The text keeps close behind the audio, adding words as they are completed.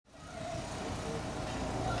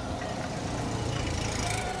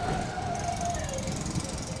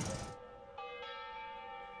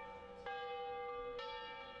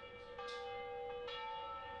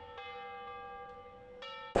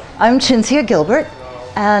I'm Cinzia Gilbert,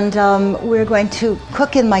 and we're going to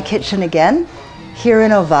cook in my kitchen again here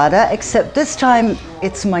in Ovada, except this time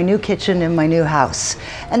it's my new kitchen in my new house.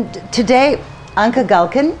 And today, Anka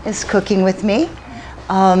Galkin is cooking with me.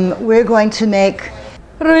 We're going to make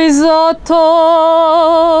risotto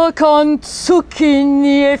con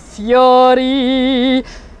zucchini e fiori.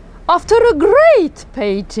 After a great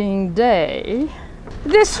painting day,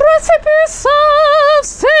 this recipe serves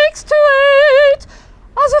 6 to 8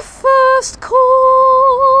 as a first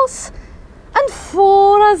course and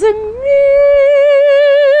 4 as a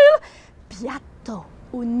meal. Piatto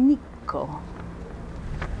unico.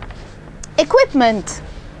 Equipment: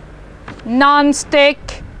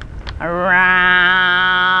 non-stick,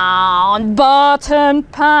 round button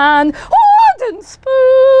pan, wooden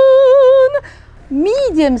spoon,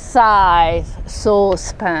 medium-sized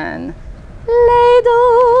saucepan, ladle.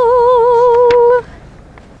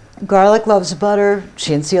 garlic loves butter,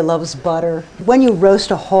 Cinzia loves butter. When you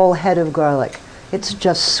roast a whole head of garlic, it's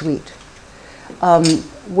just sweet.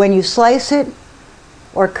 When you slice it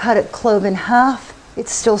or cut it clove in half,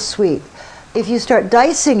 it's still sweet. If you start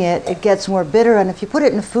dicing it, it gets more bitter, and if you put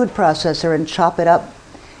it in a food processor and chop it up,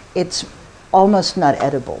 it's almost not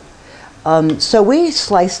edible. So we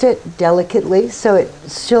sliced it delicately, so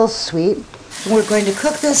it's still sweet. We're going to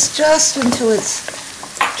cook this just until it's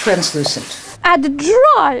translucent. Add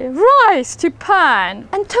dry rice to pan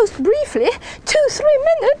and toast briefly 2-3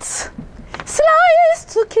 minutes. Sliced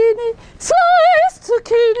zucchini, sliced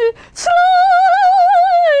zucchini,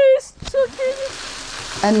 sliced zucchini.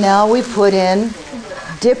 And now we put in,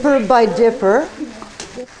 dipper by dipper,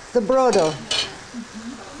 the brodo.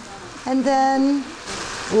 And then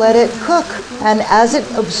let it cook. And as it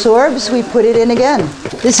absorbs, we put it in again.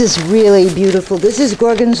 This is really beautiful. This is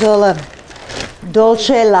gorgonzola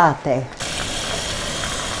dolce latte.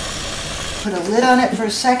 Put a lid on it for a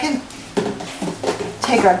second.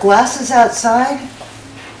 Take our glasses outside.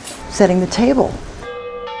 Setting the table.